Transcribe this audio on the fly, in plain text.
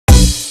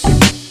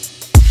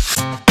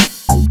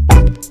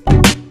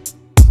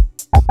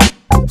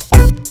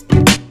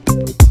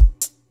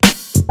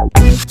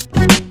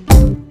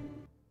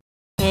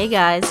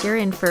guys, you're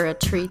in for a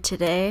treat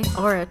today,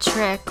 or a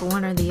trick,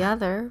 one or the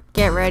other.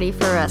 Get ready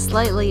for a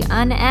slightly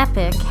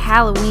unepic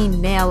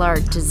Halloween nail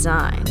art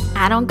design.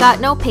 I don't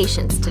got no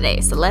patience today,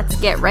 so let's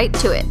get right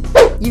to it.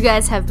 You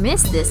guys have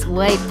missed this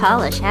white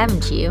polish,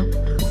 haven't you?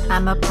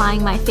 I'm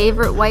applying my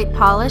favorite white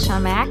polish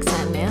on my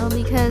accent nail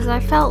because I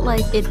felt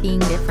like it being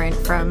different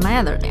from my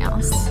other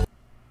nails.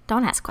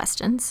 Don't ask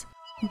questions.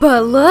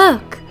 But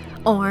look!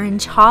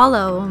 Orange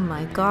hollow. Oh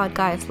my god,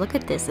 guys, look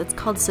at this. It's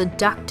called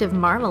Seductive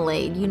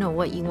Marmalade. You know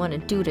what you want to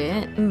do to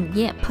it.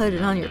 Yeah, put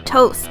it on your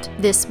toast.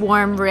 This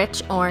warm,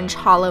 rich, orange,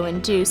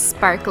 hollow-induced,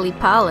 sparkly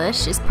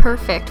polish is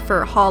perfect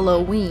for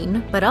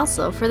Halloween, but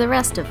also for the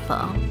rest of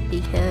fall,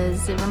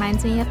 because it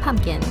reminds me of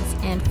pumpkins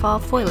and fall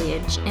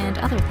foliage and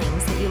other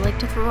things that you like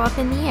to throw up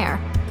in the air.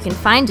 You can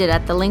find it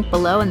at the link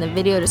below in the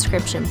video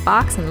description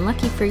box, and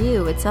lucky for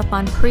you, it's up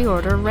on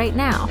pre-order right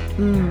now.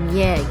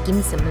 Yeah, give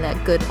me some of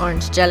that good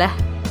orange jelly.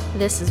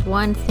 This is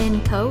one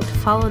thin coat,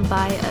 followed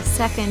by a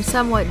second,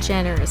 somewhat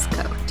generous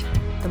coat.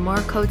 The more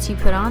coats you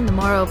put on, the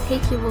more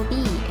opaque it will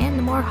be, and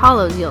the more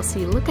hollows you'll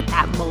see. Look at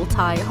that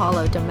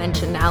multi-hollow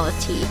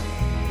dimensionality.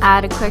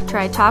 Add a quick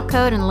dry top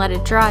coat and let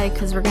it dry,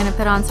 because we're going to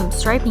put on some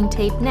striping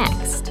tape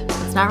next.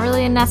 It's not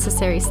really a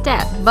necessary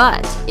step,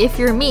 but if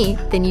you're me,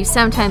 then you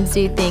sometimes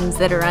do things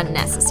that are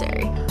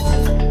unnecessary.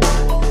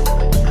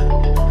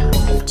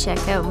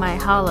 Check out my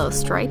hollow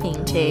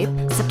striping tape.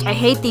 Except I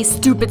hate these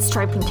stupid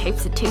striping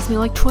tapes. It takes me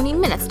like 20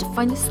 minutes to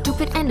find the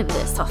stupid end of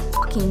this. Oh,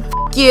 fucking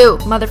f you,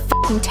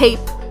 motherfucking tape.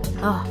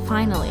 Oh,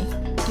 finally.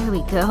 There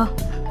we go.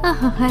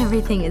 Oh,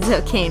 everything is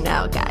okay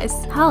now,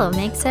 guys. Hollow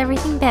makes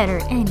everything better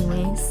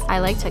anyways. I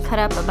like to cut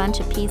up a bunch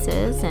of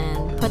pieces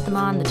and put them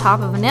on the top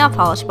of a nail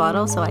polish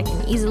bottle so I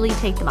can easily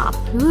take them off.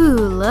 Ooh,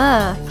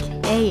 look.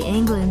 A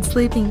England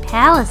Sleeping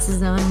Palace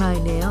is on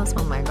my nails.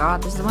 Oh my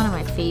god, this is one of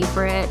my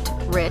favorite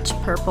rich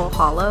purple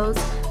hollows.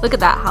 Look at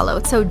that hollow,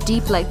 it's so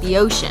deep like the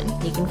ocean.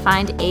 You can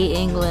find A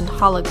England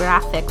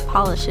holographic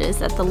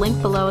polishes at the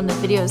link below in the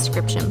video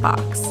description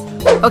box.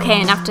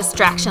 Okay, enough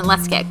distraction,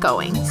 let's get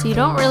going. So you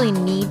don't really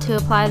need to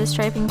apply the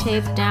striping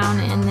tape down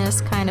in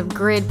this kind of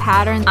grid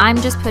pattern. I'm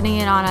just putting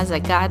it on as a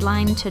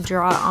guideline to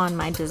draw on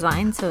my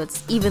design so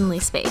it's evenly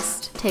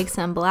spaced. Take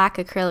some black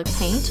acrylic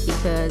paint,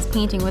 because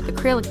painting with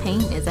acrylic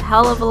paint is a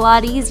hell of a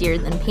lot easier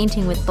than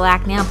painting with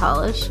black nail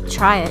polish.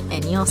 Try it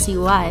and you'll see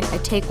why. I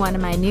take one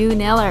of my new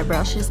nail art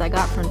brushes I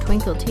got from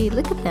Twinkle Tea.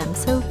 Look at them,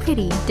 so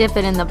pretty. Dip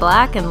it in the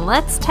black and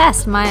let's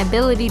test my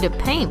ability to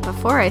paint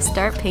before I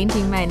start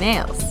painting my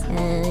nails.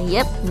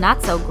 Yep,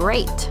 not so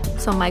great.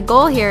 So my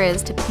goal here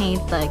is to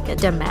paint like a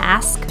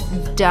Damask,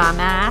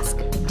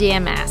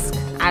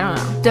 I don't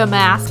know,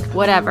 Damask,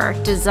 whatever,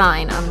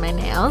 design on my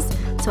nails.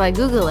 So I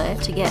Google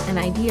it to get an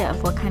idea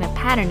of what kind of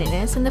pattern it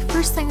is, and the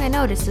first thing I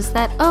noticed is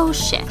that, oh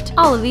shit,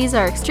 all of these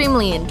are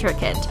extremely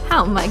intricate.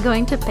 How am I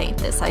going to paint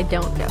this? I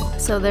don't know.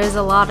 So there's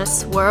a lot of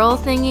swirl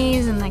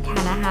thingies, and they kind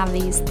of have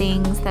these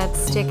things that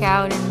stick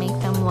out and make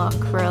them look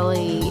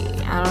really,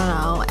 I don't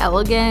know,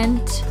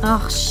 elegant.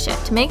 Oh shit.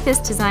 To make this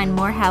design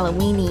more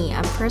Halloween-y,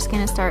 I'm first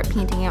gonna start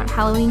painting out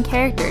Halloween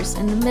characters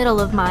in the middle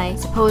of my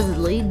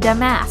supposedly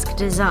Damask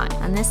design.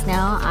 On this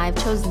nail,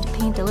 I've chosen to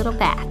paint a little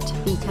bat,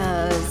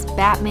 because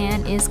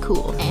Batman is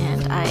cool,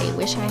 and I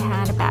wish I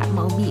had a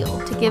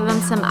Batmobile. To give him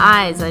some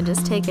eyes, I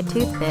just take a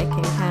toothpick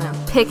and kind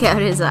of pick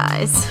out his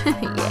eyes.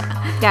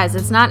 Yeah. Guys,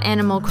 it's not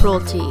animal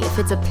cruelty if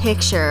it's a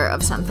picture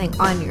of something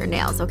on your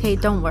nails, okay?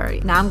 Don't worry.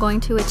 Now I'm going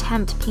to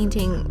attempt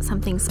painting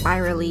something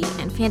spirally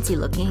and fancy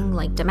looking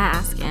like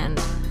Damask, and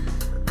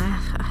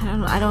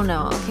I don't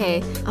know,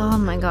 okay? Oh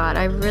my god,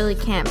 I really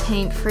can't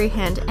paint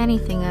freehand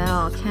anything at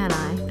all, can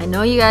I? I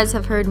know you guys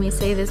have heard me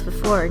say this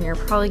before, and you're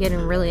probably getting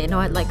really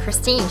annoyed, like,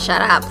 Christine,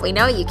 shut up. We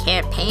know you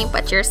can't paint,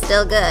 but you're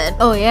still good.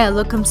 Oh yeah,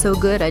 look, I'm so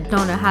good, I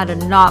don't know how to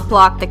not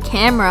block the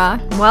camera.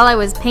 While I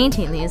was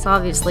painting these,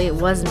 obviously it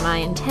wasn't my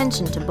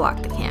intention to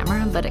block the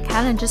camera, but it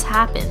kind of just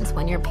happens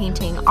when you're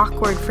painting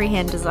awkward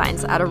freehand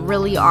designs at a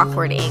really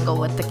awkward angle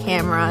with the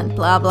camera and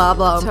blah blah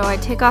blah. So I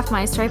take off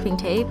my striping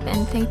tape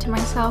and think to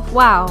myself,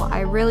 wow,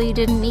 I really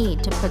didn't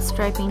need to put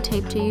striping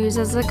tape to use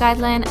as a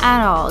guideline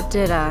at all,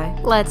 did I?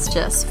 Let's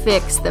just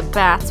fix the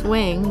bat's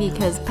wing,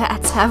 because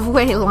bats have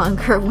way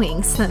longer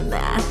wings than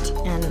that.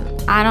 And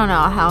I don't know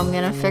how I'm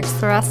gonna fix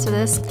the rest of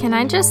this. Can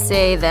I just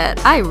say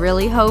that I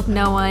really hope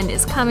no one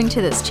is coming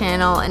to this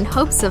channel in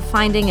hopes of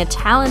finding a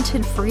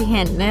talented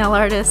freehand nail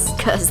artist,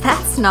 because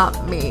that's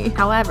not me.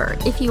 However,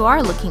 if you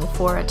are looking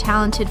for a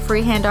talented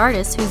freehand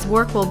artist whose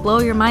work will blow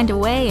your mind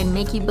away and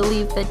make you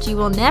believe that you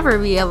will never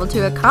be able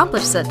to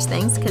accomplish such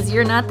things because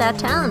you're not that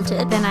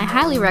talented, then I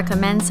highly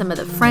recommend some of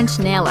the French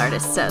nail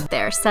artists out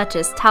there, such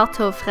as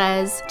Tarte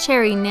Fraise,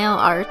 Cherry Nail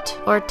Art,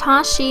 or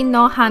Tanshi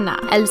no Hana.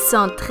 Elles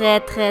sont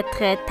très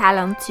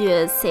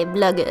talentueuses, ces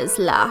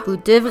blogueuses-là. Vous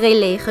devrez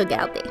les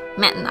regarder.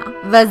 Maintenant,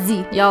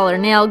 vas-y. Y'all are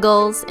nail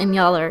goals, and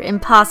y'all are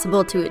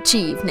impossible to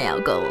achieve nail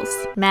goals.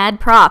 Mad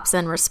props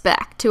and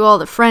respect to all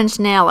the French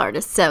nail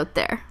artists out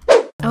there.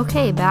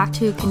 Okay, back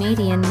to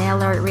Canadian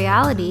nail art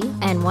reality,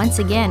 and once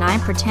again I'm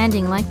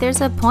pretending like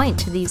there's a point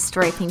to these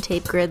striping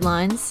tape grid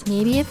lines.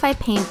 Maybe if I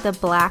paint the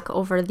black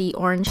over the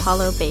orange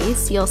hollow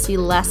base, you'll see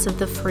less of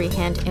the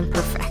freehand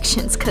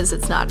imperfections because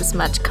it's not as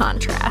much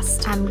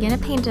contrast. I'm gonna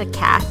paint a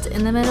cat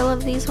in the middle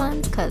of these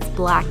ones because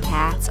black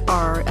cats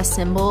are a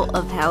symbol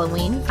of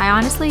Halloween. I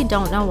honestly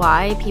don't know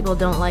why people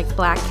don't like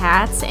black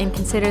cats and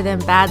consider them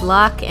bad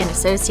luck and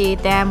associate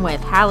them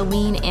with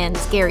Halloween and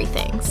scary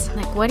things.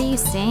 Like, what are you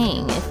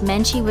saying? If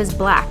Menchie was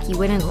black, you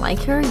wouldn't like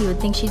her? You would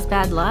think she's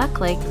bad luck?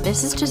 Like,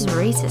 this is just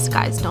racist,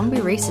 guys. Don't be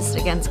racist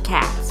against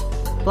cats.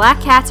 Black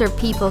cats are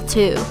people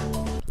too.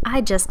 I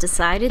just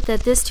decided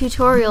that this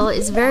tutorial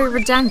is very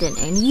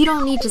redundant and you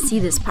don't need to see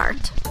this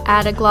part.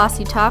 Add a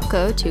glossy top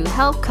coat to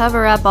help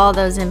cover up all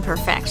those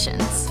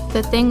imperfections.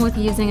 The thing with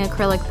using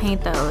acrylic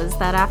paint though is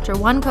that after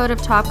one coat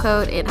of top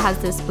coat it has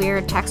this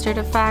weird textured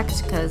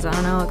effect because, I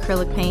don't know,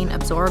 acrylic paint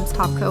absorbs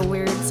top coat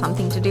weird,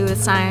 something to do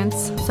with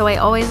science. So I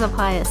always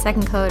apply a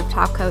second coat of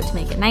top coat to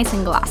make it nice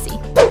and glossy.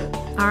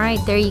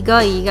 Alright, there you go,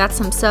 you got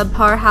some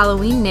subpar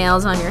Halloween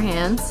nails on your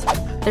hands.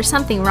 There's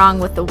something wrong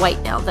with the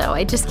white nail though,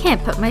 I just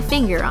can't put my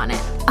finger on it.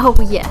 Oh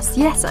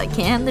yes I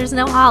can, there's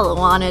no hollow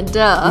on it,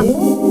 duh.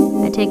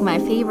 I take my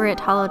favorite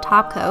hollow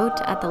top coat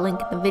at the link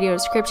in the video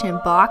description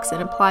box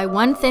and apply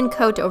one thin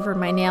coat over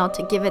my nail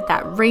to give it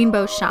that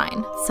rainbow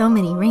shine. So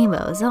many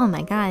rainbows, oh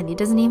my god, it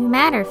doesn't even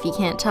matter if you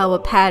can't tell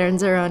what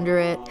patterns are under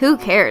it. Who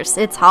cares,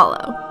 it's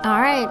hollow.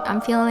 Alright,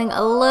 I'm feeling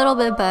a little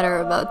bit better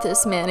about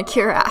this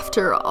manicure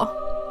after all.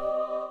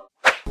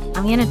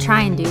 I'm gonna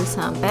try and do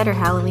some better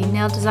Halloween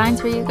nail designs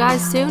for you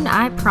guys soon,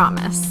 I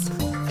promise.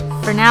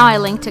 For now, I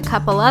linked a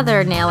couple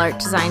other nail art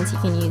designs you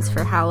can use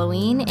for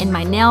Halloween in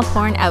my nail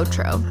porn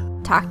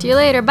outro. Talk to you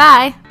later,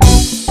 bye!